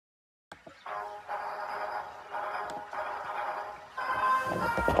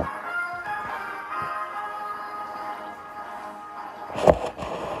Good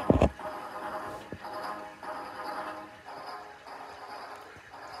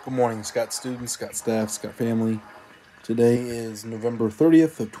morning, Scott students, Scott staff, Scott family. Today is November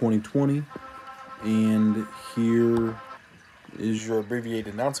 30th of 2020, and here is your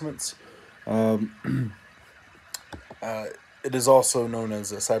abbreviated announcements. Um, it is also known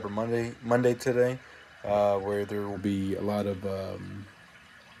as a Cyber Monday today, where there will be a lot of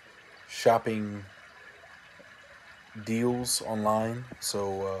shopping deals online.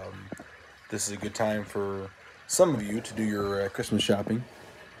 So this is a good time for some of you to do your Christmas shopping.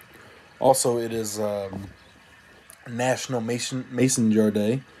 Also, it is National Mason Jar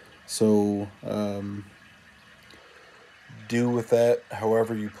Day, so do with that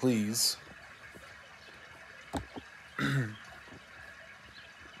however you please.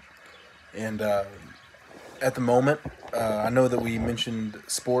 And at the moment, I know that we mentioned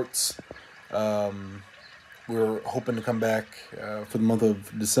sports. We're hoping to come back for the month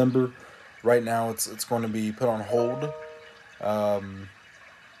of December. Right now, it's going to be put on hold.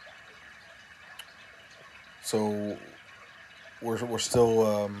 So we're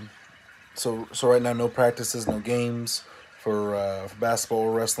still so right now, no practices, no games for basketball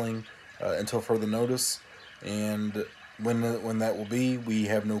or wrestling until further notice, and when that will be, we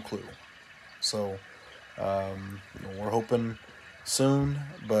have no clue. So we're hoping soon,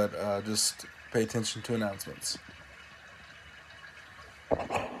 but just pay attention to announcements.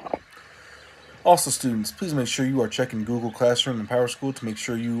 Also, students, please make sure you are checking Google Classroom and PowerSchool to make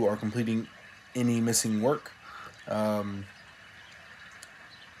sure you are completing any missing work.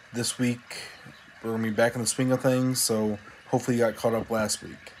 This week, we're going to be back in the swing of things, so hopefully you got caught up last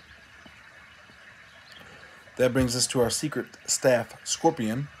week. That brings us to our secret staff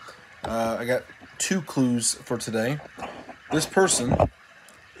scorpion. I got 2 clues for today. This person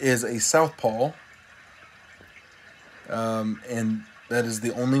is a southpaw, and that is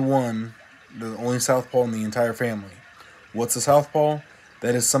the only southpaw in the entire family. What's a southpaw?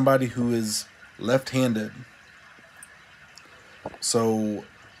 That is somebody who is left-handed. So,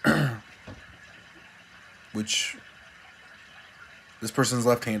 which this person's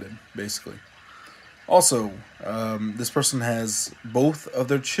left-handed, basically. Also, this person has both of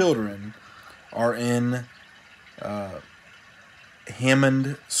their children are in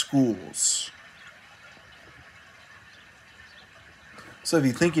Hammond schools. So if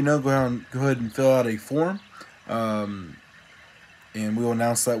you think you know, go ahead and fill out a form, and we will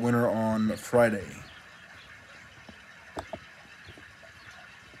announce that winner on Friday.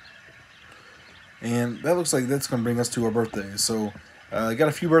 And that looks like that's going to bring us to our birthdays. So I got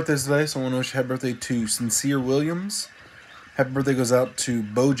a few birthdays today, so I want to wish happy birthday to Sincere Williams. Happy birthday goes out to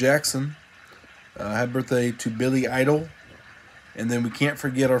Bo Jackson. Happy birthday to Billy Idol. And then we can't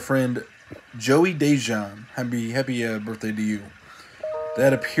forget our friend Joey Dejan. Happy birthday to you.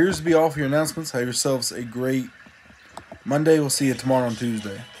 That appears to be all for your announcements. Have yourselves a great Monday. We'll see you tomorrow on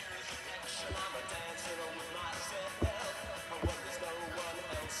Tuesday.